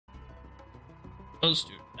Those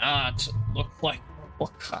do not look like normal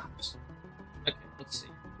cops. Okay, let's see.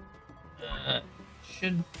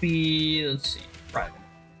 Should be, let's see, private.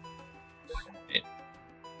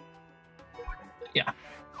 Yeah.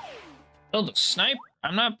 Oh, the sniper.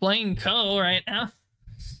 I'm not playing Co right now.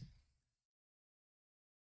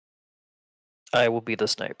 I will be the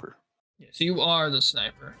sniper. Yes, you are the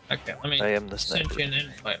sniper. Okay, let me I am the sniper. send you an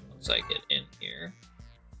invite once I get in here.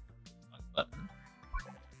 Button.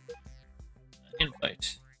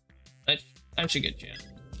 Invite. I should get you in.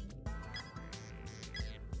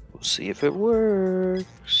 We'll see if it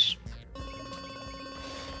works.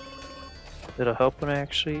 It'll help when I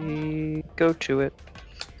actually go to it.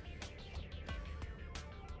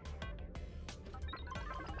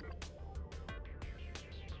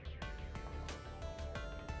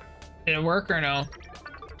 Did it work or no?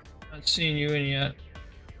 Not seeing you in yet.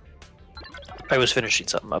 I was finishing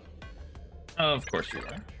something up. Oh, of course you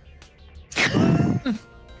are.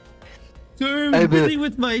 Sorry, I'm busy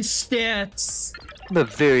with my stats. I'm a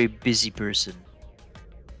very busy person.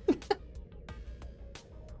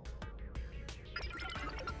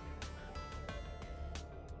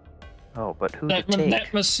 Oh, but who to take?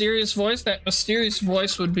 That mysterious voice? That mysterious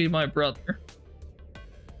voice would be my brother.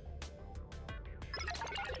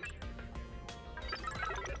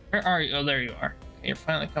 Where are you? Oh, there you are. Okay, you're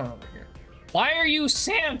finally coming over here. Why are you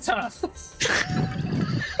Santa?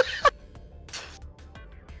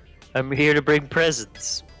 I'm here to bring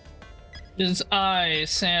presents. Is I,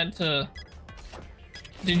 Santa.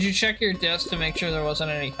 Did you check your desk to make sure there wasn't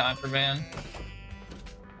any contraband?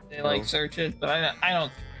 They like search it, but I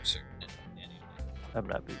don't think they're searching it anyway. I'm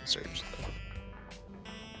not being searched though.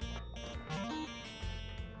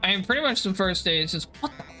 I mean, pretty much the first day is just,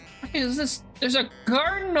 what the fuck is this? There's a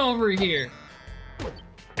garden over here.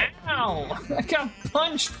 Ow! I got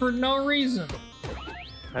punched for no reason.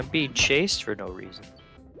 I'm being chased for no reason.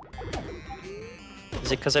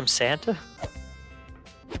 Is it because I'm Santa?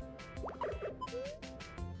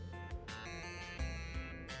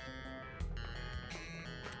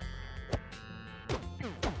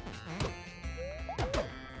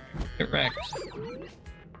 Correct.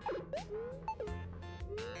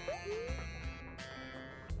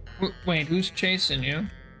 Wait, who's chasing you?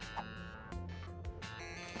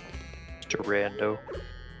 Mr. Rando.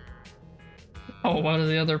 Oh, one of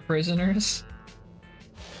the other prisoners?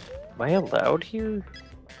 Am I allowed here?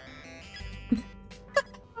 I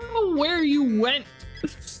don't know where you went.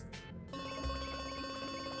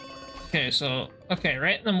 Okay, so,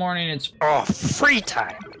 right in the morning it's... Oh, free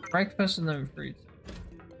time! Breakfast and then free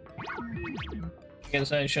time. I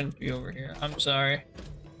guess I shouldn't be over here. I'm sorry.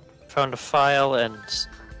 Found a file and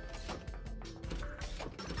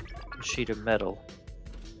a sheet of metal.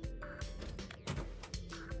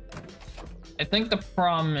 I think the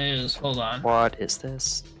problem is... Hold on. What is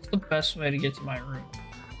this? What's the best way to get to my room?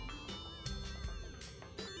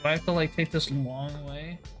 Do I have to, like, take this long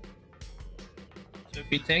way? So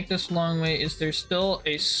if you take this long way, is there still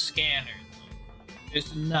a scanner?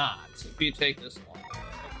 There's not, if you take this long way.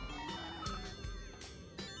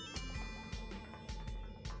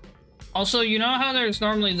 Also, you know how there's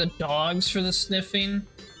normally the dogs for the sniffing?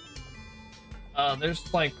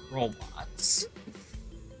 There's, like, robots.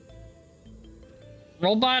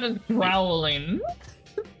 Robot is growling.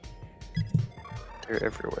 They're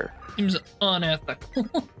everywhere. Seems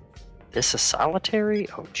unethical. This is solitary?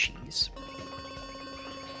 Oh, jeez.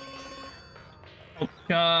 Oh,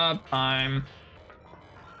 job time.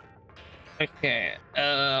 Okay,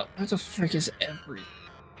 where the frick is everything?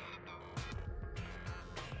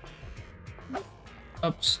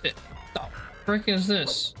 Upstairs. What the frick is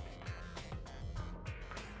this?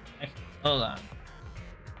 Okay, hold on.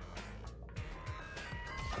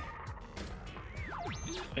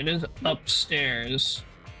 It is upstairs.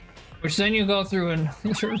 Which then you go through and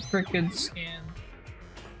your frickin' scan.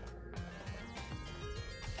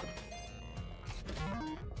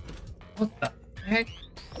 What the heck?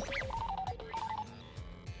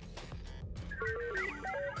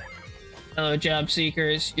 Hello, job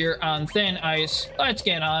seekers. You're on thin ice. Let's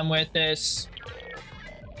get on with this.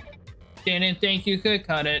 Didn't think you could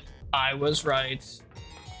cut it. I was right.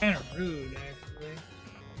 Kind of rude, actually.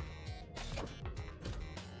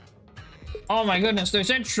 Oh my goodness, there's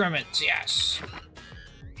instruments, yes.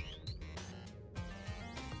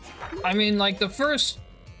 I mean, like the first...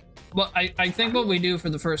 Well, I think what we do for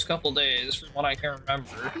the first couple days, from what I can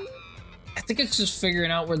remember, I think it's just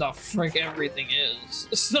figuring out where the frick everything is.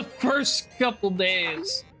 It's the first couple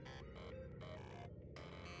days.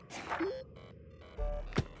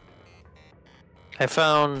 I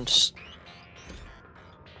found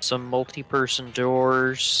some multi-person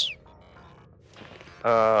doors.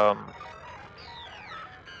 that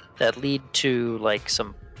lead to like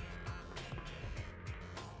some,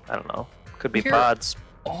 I don't know, could be Where pods.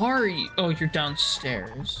 are you? Oh, you're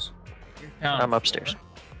downstairs. You're down. I'm upstairs.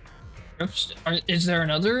 Is there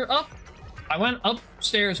another up? I went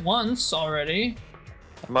upstairs once already.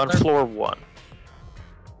 I'm on floor 1.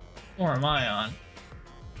 Or am I on?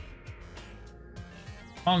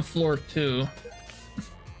 I'm on floor 2.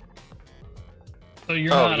 So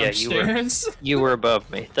you're not upstairs? You were above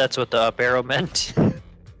me. That's what the up arrow meant.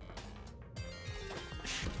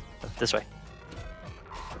 This way.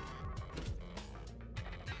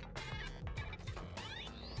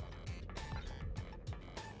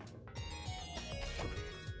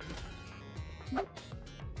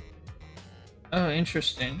 Oh,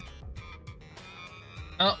 interesting.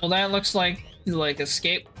 Oh, well that looks like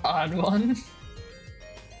escape pod one. Do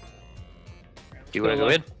you want to go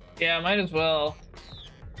in? Yeah, might as well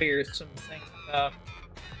figure some things out.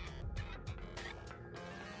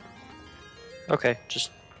 Okay,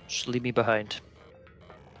 just leave me behind.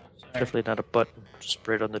 Sorry. Definitely not a button. Just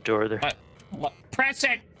right on the door there. What? Press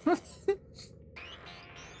it!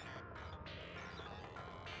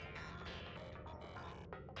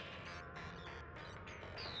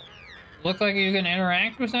 Look like you can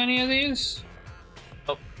interact with any of these?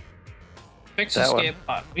 Oh. Fix That escape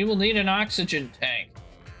pod. We will need an oxygen tank.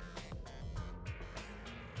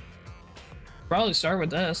 Probably start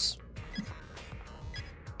with this.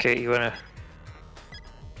 Okay, you wanna...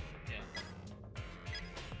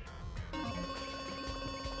 Yeah.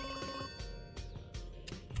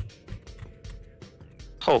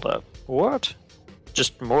 Hold up. What?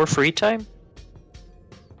 Just more free time?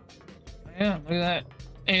 Yeah, look at that.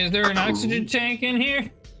 Hey, is there an oxygen tank in here?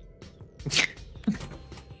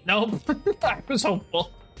 Nope. I was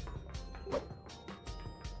hopeful.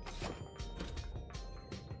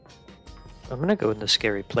 I'm gonna go in the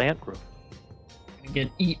scary plant room. I'm gonna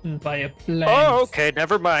get eaten by a plant. Oh, okay,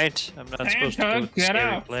 never mind. I'm not supposed to go in the Get scary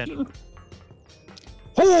out. plant room.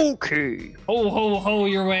 Okay. Ho, ho, ho,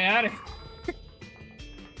 your way out of here.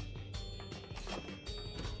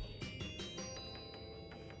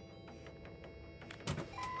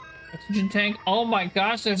 Oxygen tank. Oh my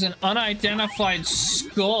gosh, there's an unidentified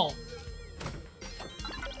skull.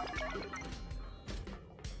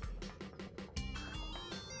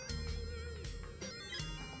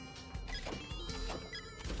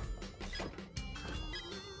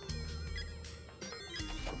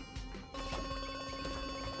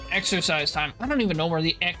 Exercise time. I don't even know where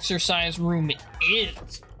the exercise room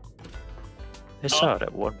is. I saw it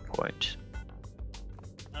at one point.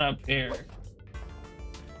 Up here.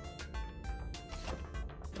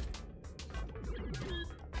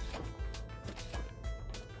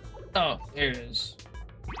 Oh, there it is.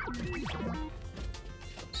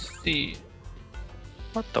 Let's see.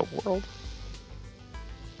 What the world?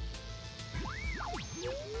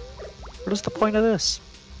 What is the point of this?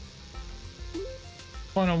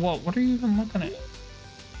 Point of what? What are you even looking at?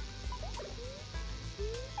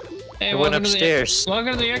 Hey, I went upstairs.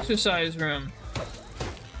 Welcome to the exercise room.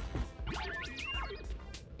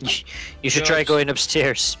 You should try going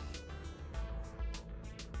upstairs.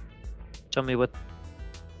 Tell me what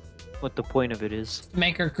the point of it is.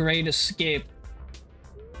 Make a great escape.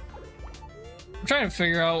 I'm trying to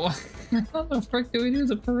figure out how the frick do we do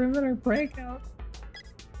the perimeter breakout?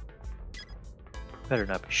 Better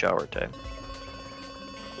not be shower time.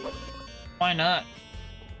 Why not?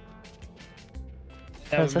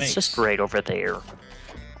 That's just right over there.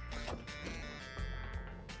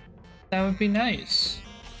 That would be nice.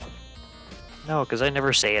 No, because I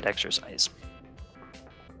never say it exercise.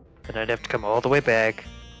 Then I'd have to come all the way back.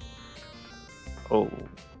 Oh.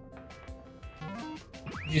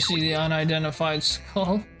 Did you see the unidentified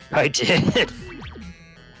skull? I did.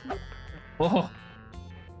 Whoa.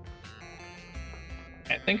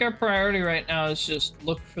 I think our priority right now is just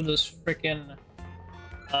look for this frickin'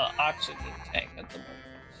 oxygen tank at the moment.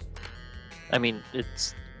 I mean,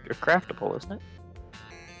 it's craftable, isn't it?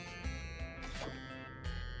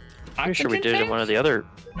 Pretty sure we did it in one of the other.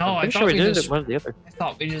 No, I'm pretty sure we did it in one of the other. I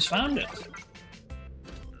thought we just found it.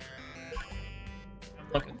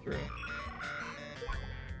 I'm looking through.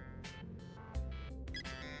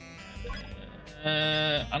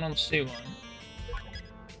 I don't see one.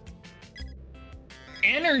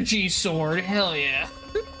 Energy sword, hell yeah.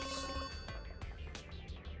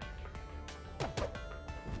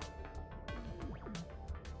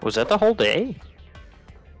 Was that the whole day?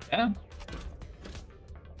 Yeah.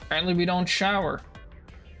 Apparently we don't shower.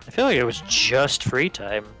 I feel like it was just free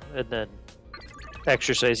time, and then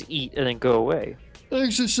exercise, eat, and then go away.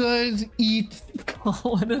 Exercise, eat,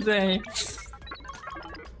 call it a day.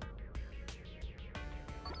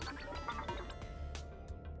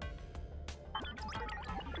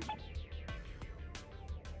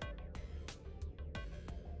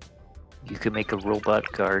 could make a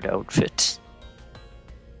robot guard outfit.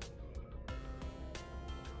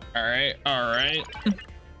 Alright, alright.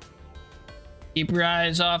 Keep your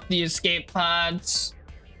eyes off the escape pods.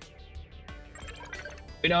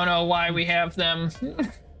 We don't know why we have them.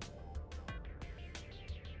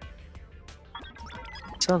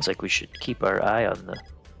 Sounds like we should keep our eye on the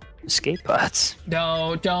escape pods.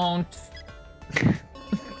 No, don't.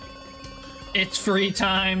 It's free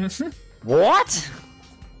time. What?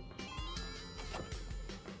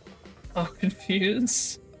 Oh,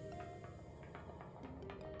 confused.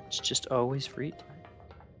 It's just always free time.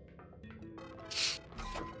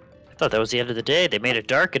 I thought that was the end of the day. They made it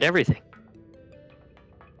dark and everything.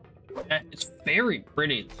 Yeah, it's very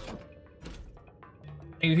pretty.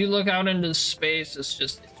 If you look out into space,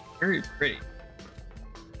 it's very pretty.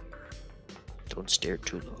 Don't stare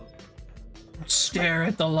too long. Don't stare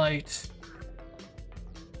at the light.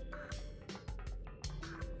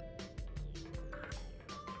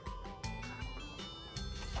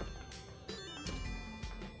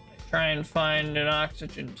 Try and find an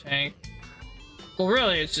oxygen tank. Well,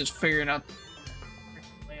 really, it's just figuring out the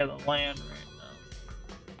lay of the land right now.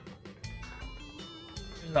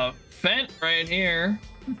 There's a vent right here.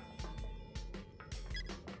 I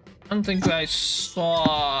don't think I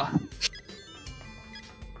saw...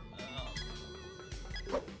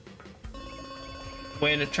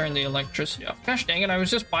 way to turn the electricity off. Gosh dang it, I was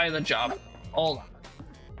just by the job. Hold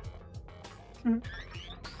on.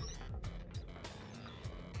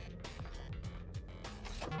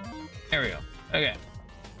 There we go. Okay.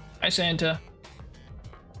 Hi, Santa.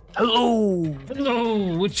 Hello!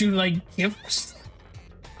 Hello! Would you like gifts?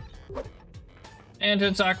 And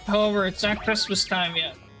it's October. It's not Christmas time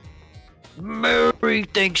yet. Merry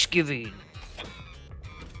Thanksgiving!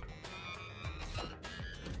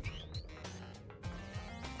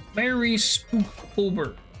 Merry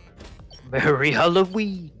Spooktober. Merry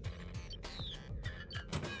Halloween!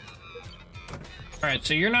 Alright,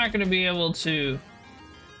 so you're not going to be able to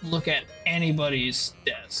look at anybody's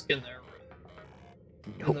desk in their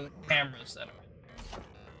room. Nope. The cameras that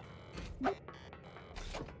are in.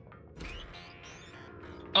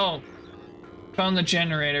 Oh, found the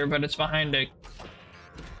generator, but it's behind a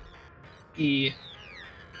key.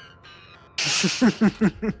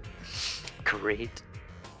 Great.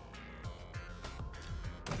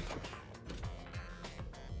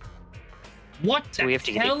 What the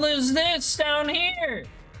hell is this down here?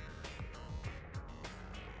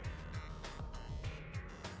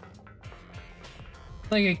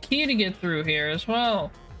 Like a key to get through here as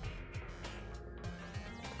well.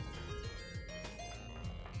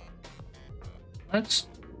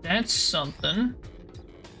 That's something.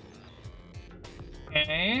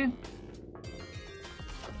 Okay.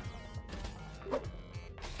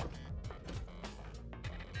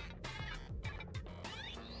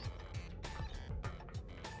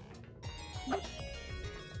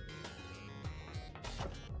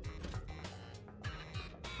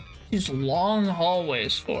 These long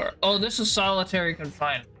hallways for. Oh, this is solitary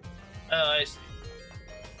confinement. Oh, I see.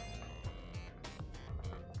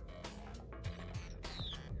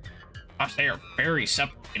 Gosh, they are very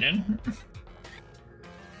separated.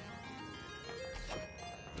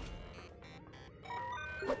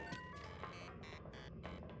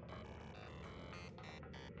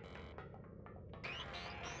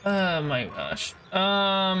 Oh my gosh.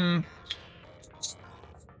 I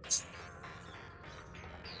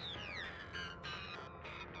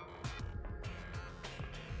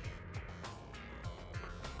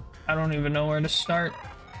don't even know where to start.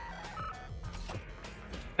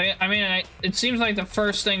 I mean, it seems like the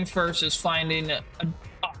first thing first is finding an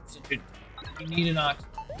oxygen. You need an oxygen.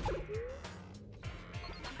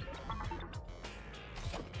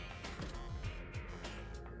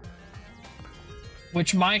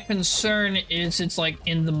 Which my concern is it's like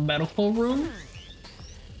in the medical room.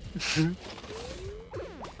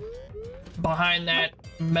 Behind that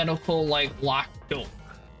medical like locked door.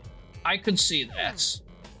 I could see that.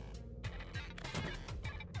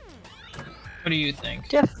 What do you think?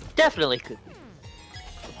 Definitely could be.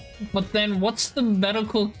 But then what's the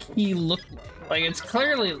medical key look like? Like, it's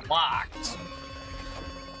clearly locked.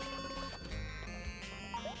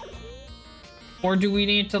 Or do we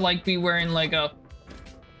need to, like, be wearing, like,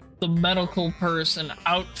 the medical person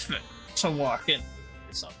outfit to walk in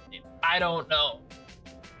or something? I don't know.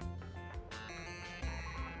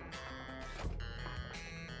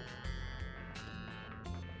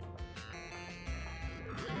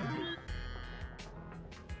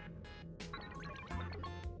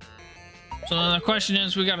 So the question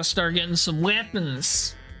is, we gotta start getting some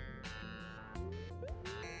weapons.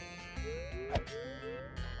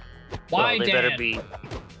 Why, well, Dan?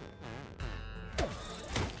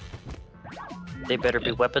 They better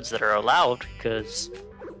be weapons that are allowed, because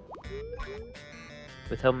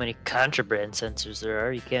with how many contraband sensors there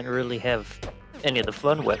are, you can't really have any of the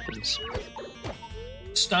fun weapons.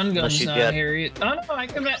 Stun gun's not get... here. Oh no, I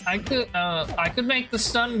could make the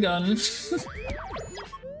stun gun.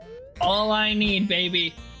 All I need,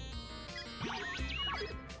 baby.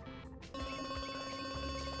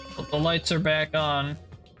 But the lights are back on.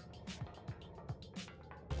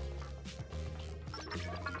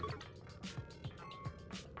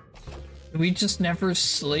 Do we just never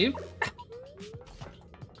sleep?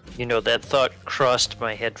 You know, that thought crossed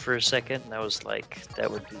my head for a second, and I was like, that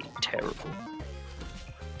would be terrible.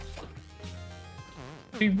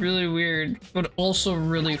 It'd be really weird, but also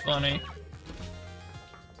really funny.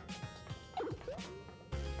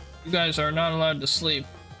 You guys are not allowed to sleep.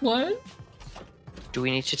 What? Do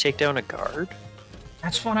we need to take down a guard?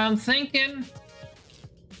 That's what I'm thinking.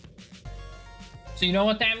 So you know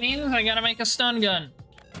what that means? I gotta make a stun gun.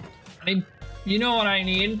 You know what I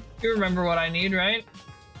need. You remember what I need, right?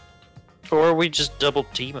 Or we just double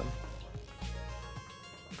team him.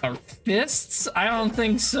 Our fists? I don't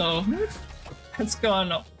think so. It's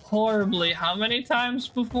gone horribly. How many times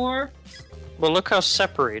before? Well, look how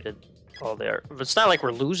separated all they are. It's not like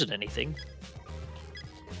we're losing anything.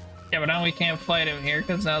 Yeah, but now we can't fight him here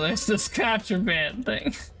because now there's this contraband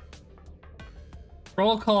thing.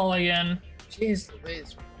 Roll call again. Jeez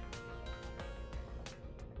Louise.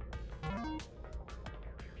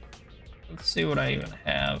 Let's see what I even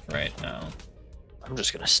have right now. I'm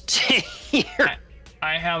just gonna stay here.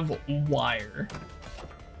 I have wire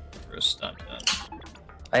for a stun gun.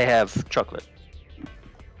 I have chocolate.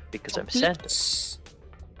 Because I'm sad.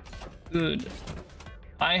 Good.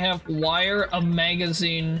 I have wire, a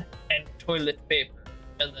magazine, and toilet paper.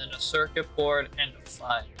 And then a circuit board and a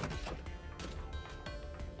file.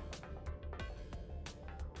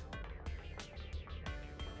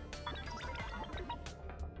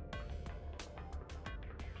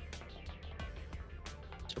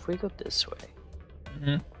 So if we go this way.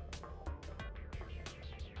 Mm-hmm.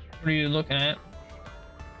 What are you looking at?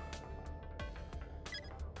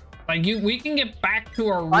 Like we can get back to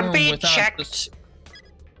our room I'm being without checked. This...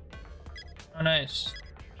 Oh, nice.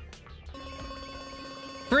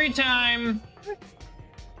 Free time.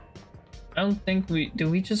 I don't think do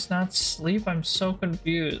we just not sleep? I'm so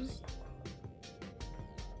confused.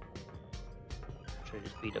 Should I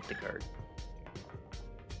just beat up the guard?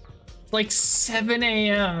 It's like 7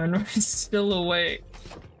 a.m. and we're still awake.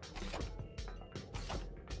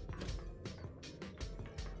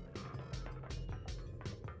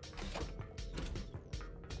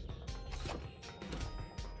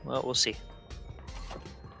 Well, we'll see.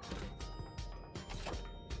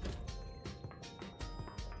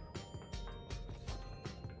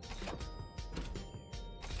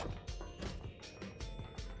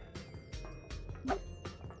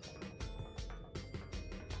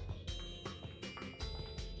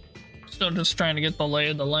 Still just trying to get the lay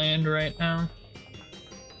of the land right now.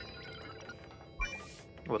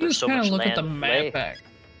 Well, there's so kind much of look land at the to map lay. pack.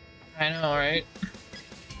 I know, right?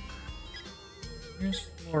 Here's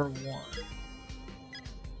floor 1.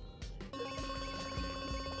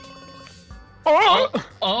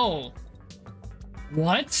 Oh!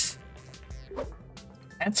 What?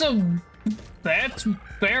 That's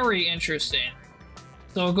very interesting.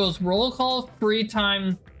 So it goes roll call, free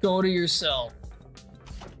time, go to your cell.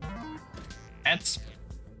 That's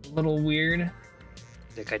a little weird.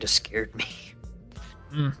 That guy just scared me.